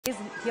Here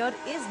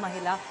is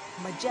Mahela,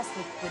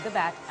 majestic with the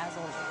bat as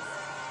always.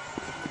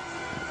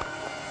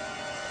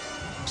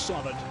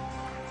 Solid.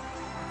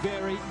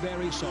 Very,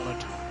 very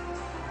solid.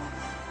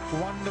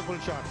 Wonderful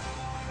shot.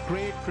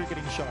 Great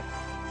cricketing shot.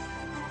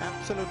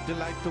 Absolute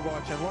delight to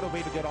watch, and what a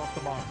way to get off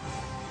the mark.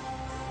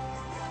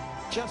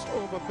 Just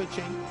over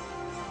pitching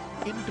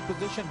into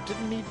position.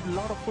 Didn't need a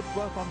lot of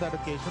footwork on that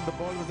occasion. The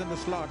ball was in the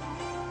slot.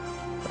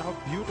 But how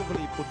beautifully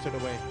he puts it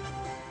away.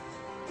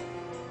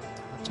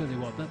 I'll tell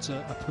you what, that's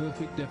a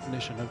perfect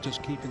definition of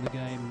just keeping the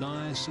game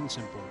nice and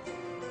simple.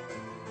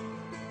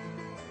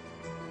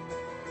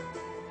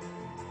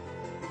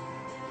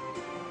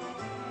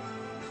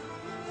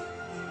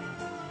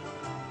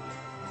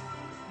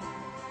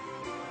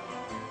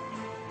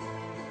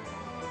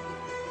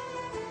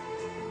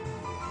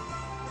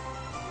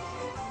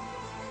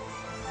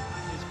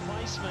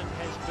 Placement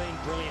has been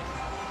brilliant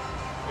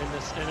in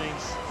this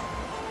innings.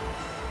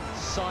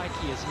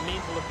 Psyche, his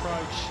mental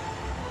approach,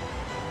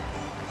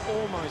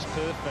 almost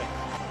perfect.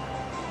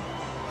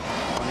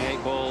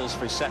 28 balls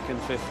for his second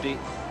 50.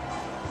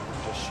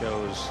 Just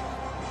shows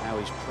how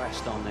he's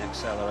pressed on the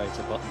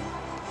accelerator button,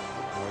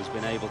 or he's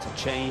been able to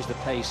change the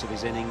pace of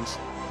his innings.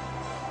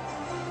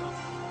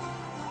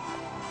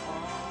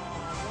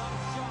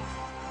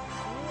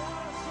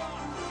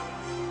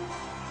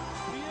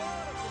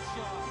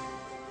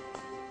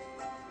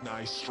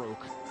 Nice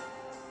stroke.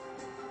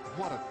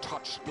 What a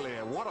touch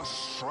player, what a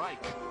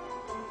strike.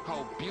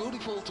 How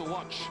beautiful to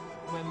watch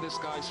when this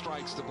guy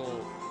strikes the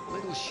ball.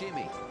 Little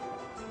shimmy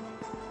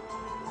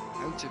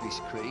out of his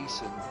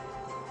crease and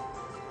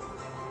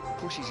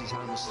pushes his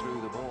hands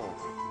through the ball.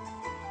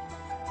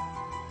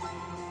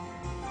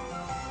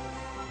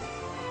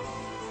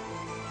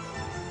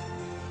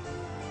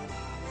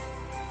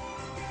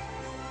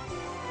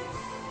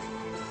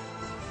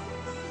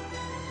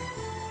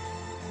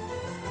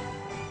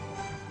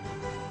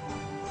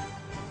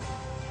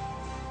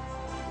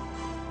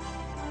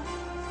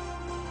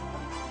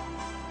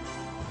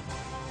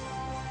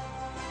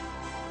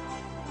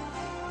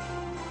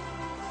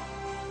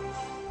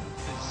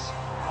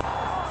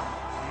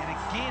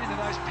 Again into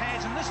those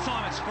pads, and this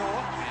time it's four.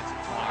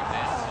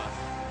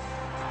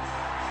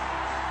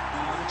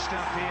 Good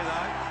stuff here,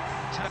 though.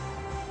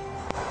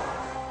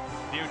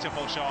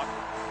 Beautiful shot.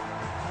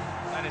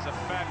 That is a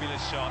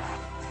fabulous shot.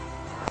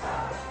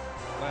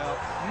 Well,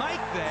 make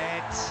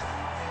that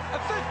a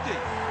 50.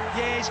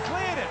 Yeah, he's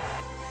cleared it.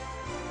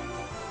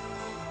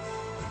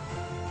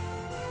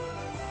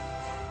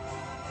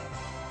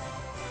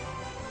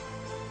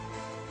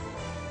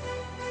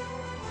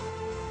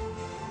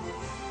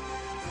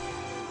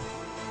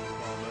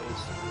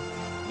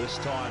 This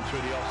time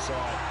through the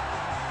offside.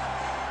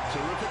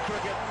 Terrific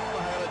cricket,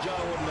 Mahela,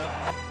 Jayawardena.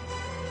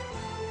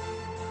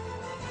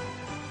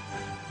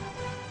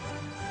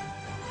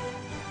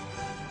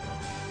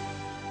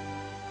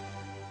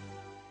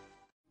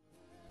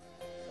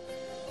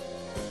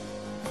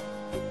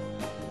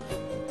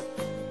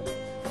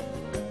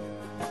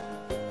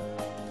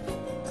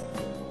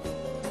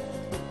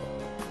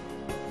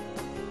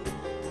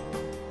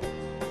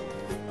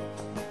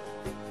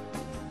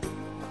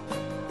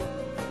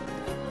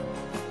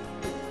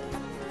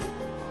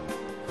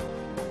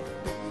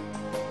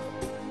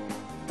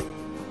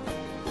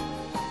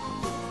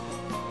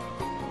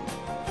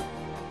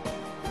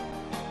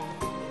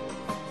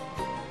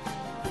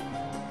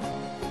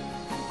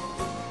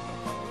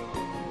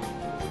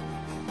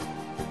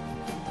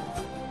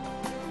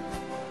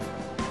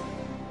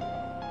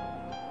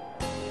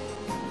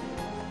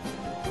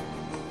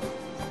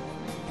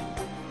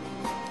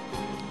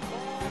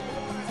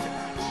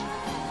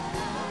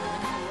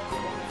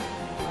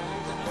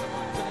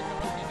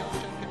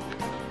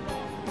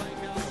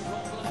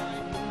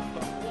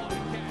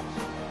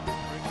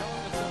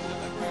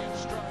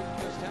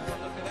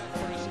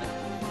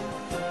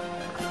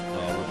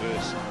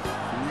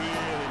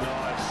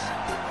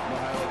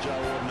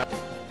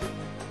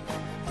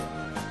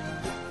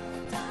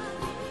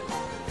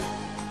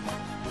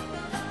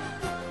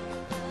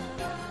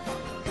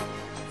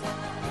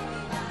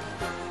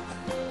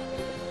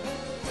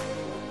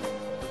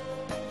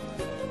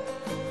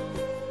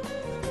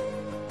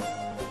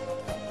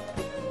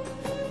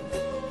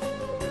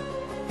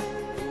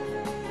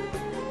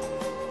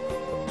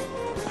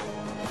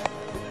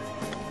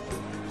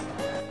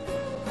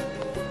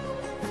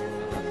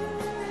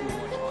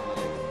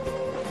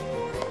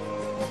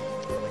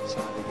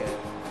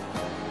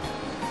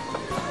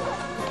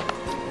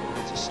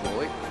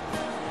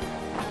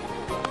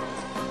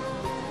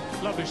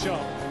 Lovely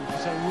shot.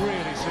 It's a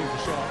really super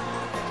shot.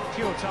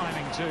 Pure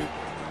timing too.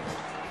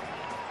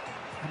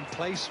 And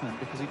placement,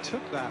 because he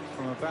took that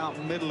from about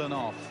middle and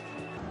off.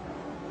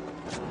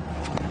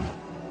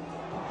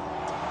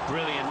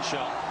 Brilliant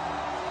shot.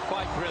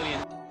 Quite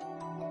brilliant.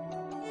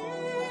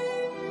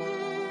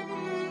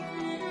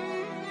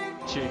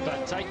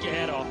 But take your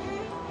hat off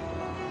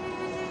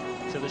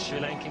to the Sri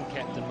Lankan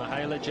captain,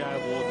 Mahela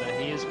Jayawardena.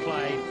 He has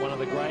played one of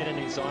the great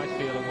innings, I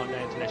feel, in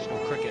one-day international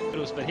cricket.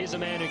 But here's a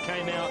man who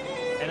came out,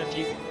 and if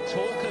you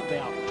talk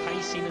about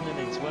pacing in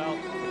innings, well,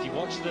 if you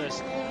watch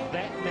this.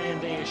 That man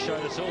there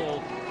showed us all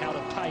how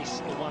to pace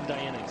the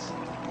one-day innings.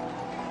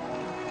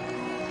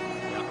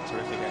 Yeah,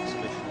 terrific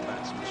exhibition of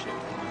batsmanship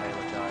from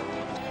Mahela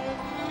Jayawardena.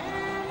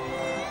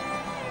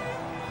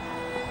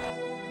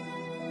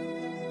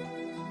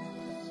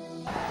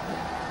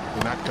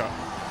 Unaka.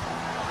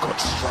 Good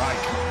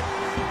strike.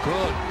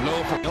 Good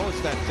blow. He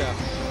knows that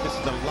this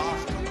is the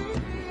last.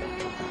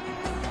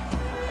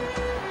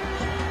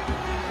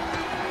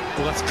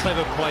 Well, that's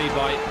clever play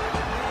by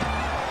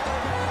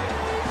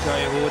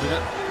Jayawardena.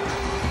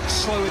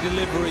 Slower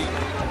delivery.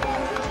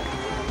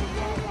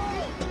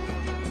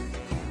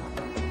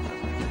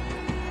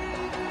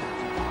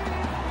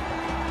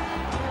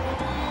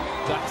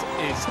 That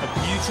is a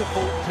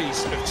beautiful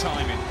piece of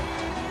timing.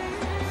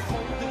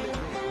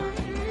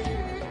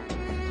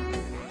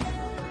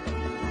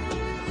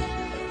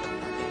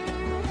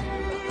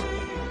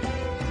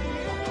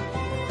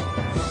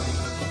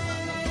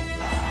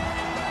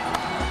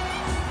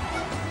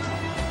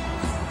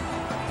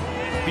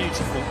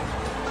 Beautiful,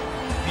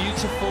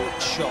 beautiful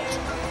shot.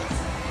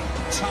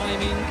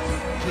 Timing,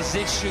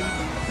 position,